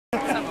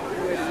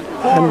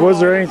And was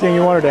there anything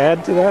you wanted to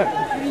add to that?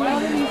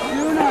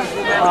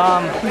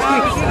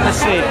 Let's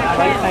see. I'd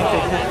like to thank the...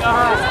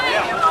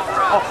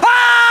 Oh.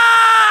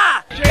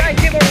 Ah! Jay,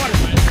 give her one.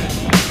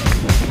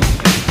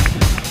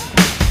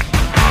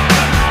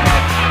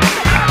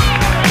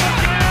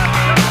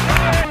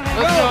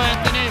 Let's go,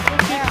 Anthony.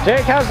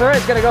 Jake, how's the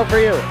race gonna go for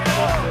you?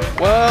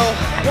 Well,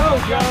 Go,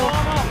 Joe.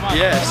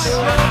 yes.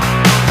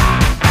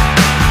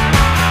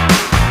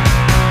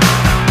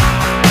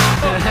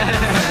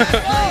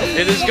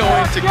 It is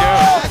going to go.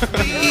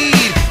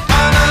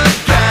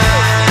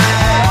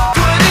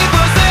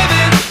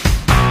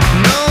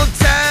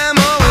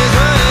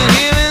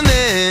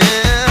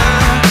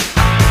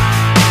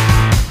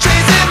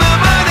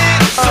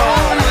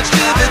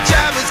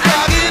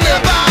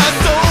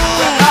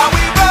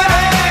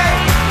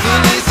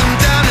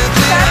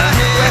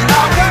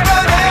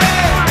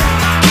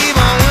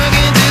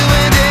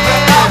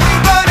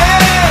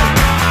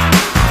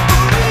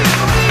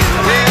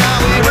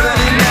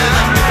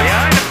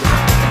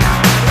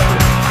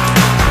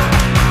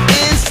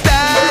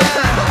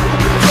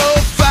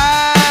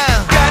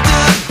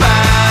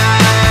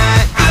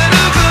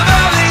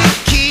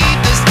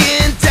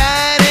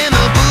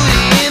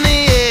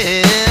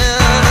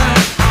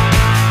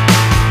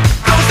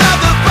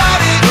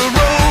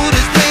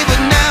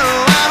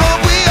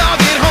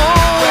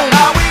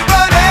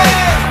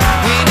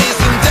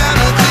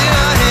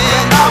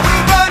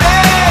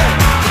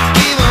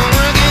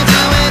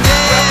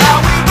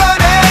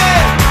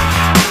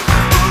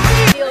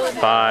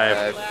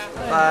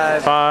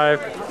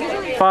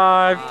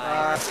 Five.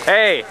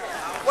 Hey!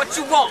 What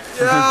you want?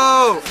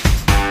 Yo!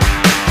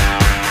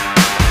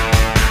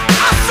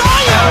 I saw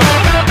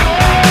you!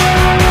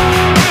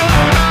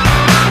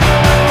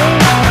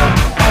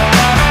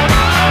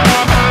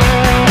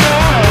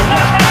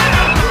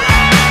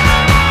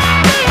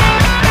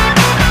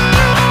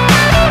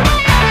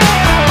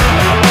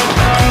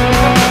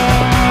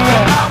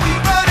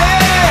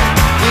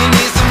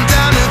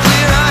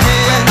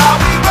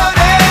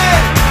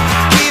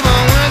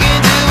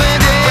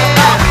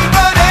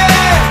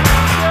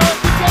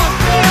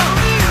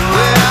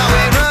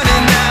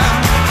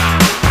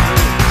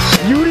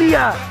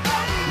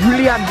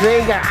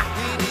 Brega.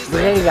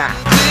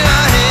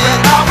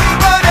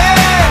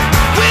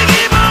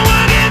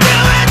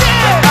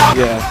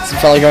 Yeah, it's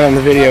probably going on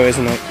the video,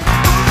 isn't it?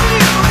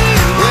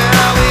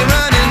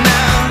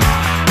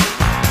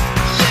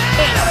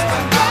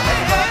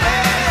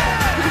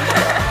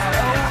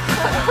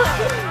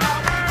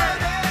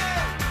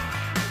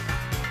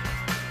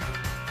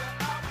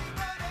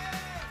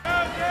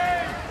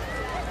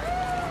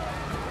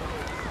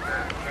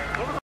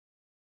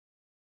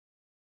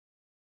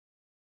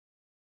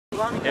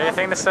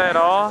 Anything to say at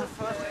all?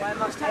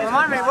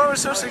 Remind me, what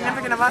was so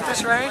significant about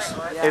this race?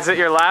 Is it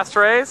your last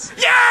race?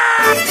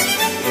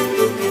 Yes!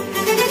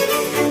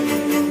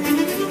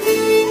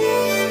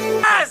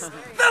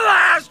 The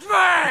last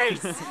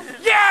race!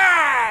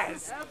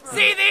 Yes!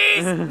 See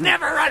these?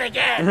 Never run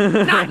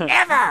again! Not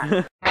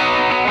ever!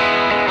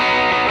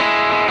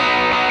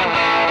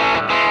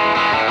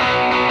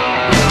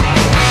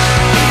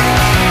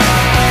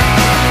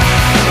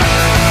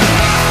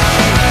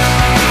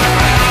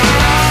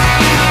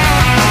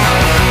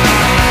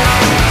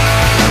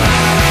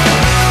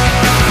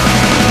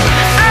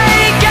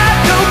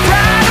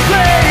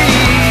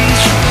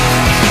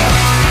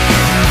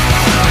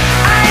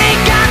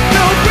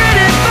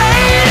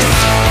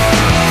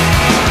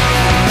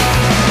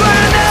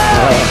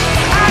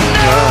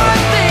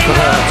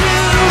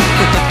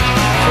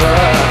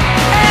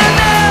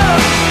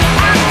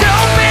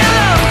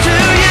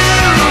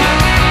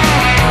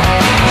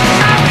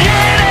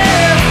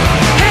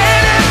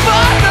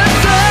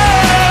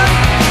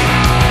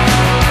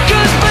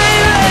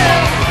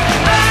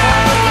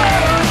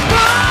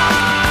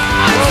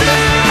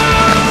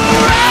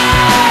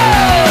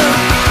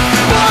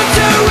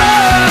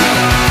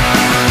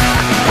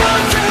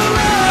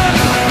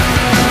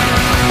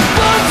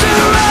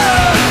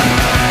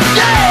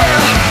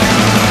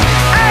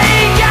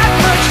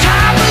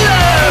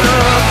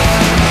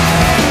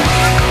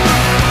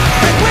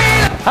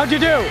 How'd you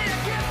do?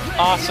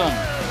 Awesome.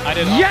 I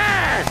did awesome.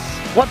 Yes!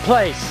 What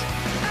place?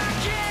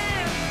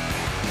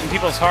 In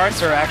people's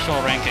hearts or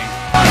actual ranking?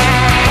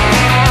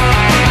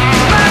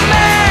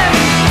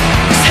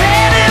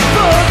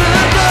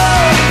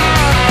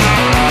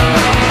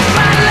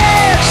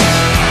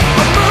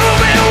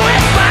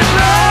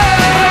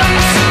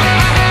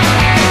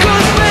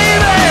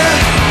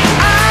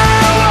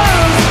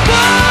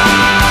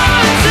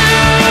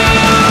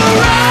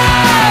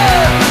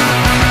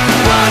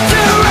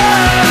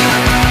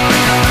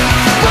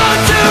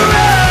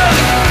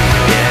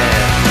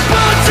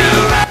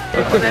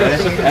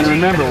 And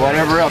remember,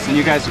 whatever else, and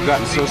you guys have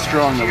gotten so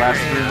strong the last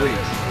 3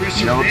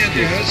 weeks. No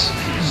excuses.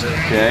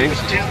 Okay?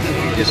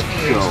 Just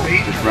go.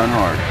 Just run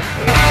hard.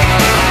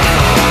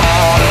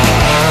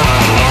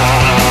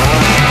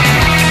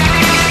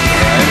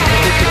 Alright?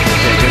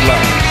 Okay, good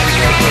luck.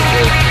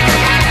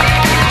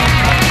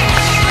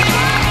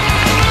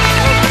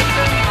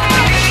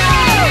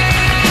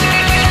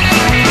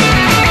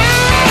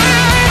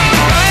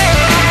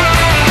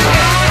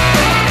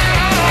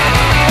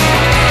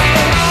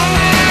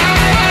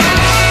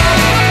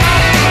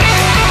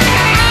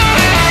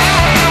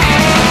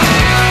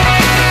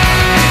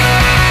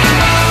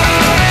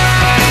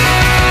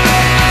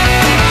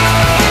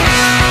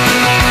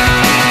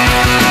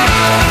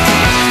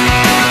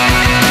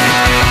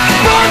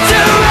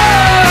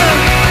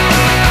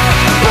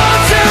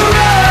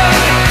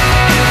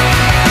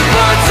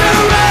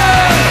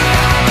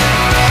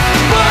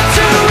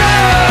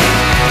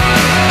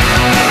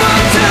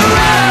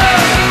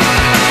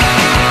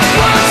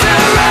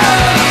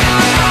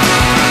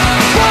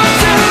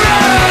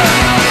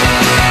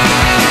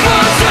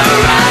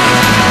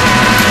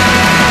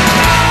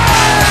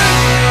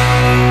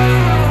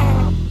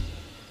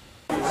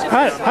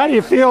 do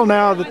you feel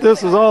now that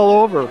this is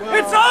all over?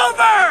 It's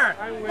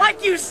over!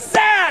 Like you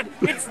said,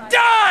 it's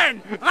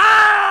done!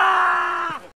 Ah!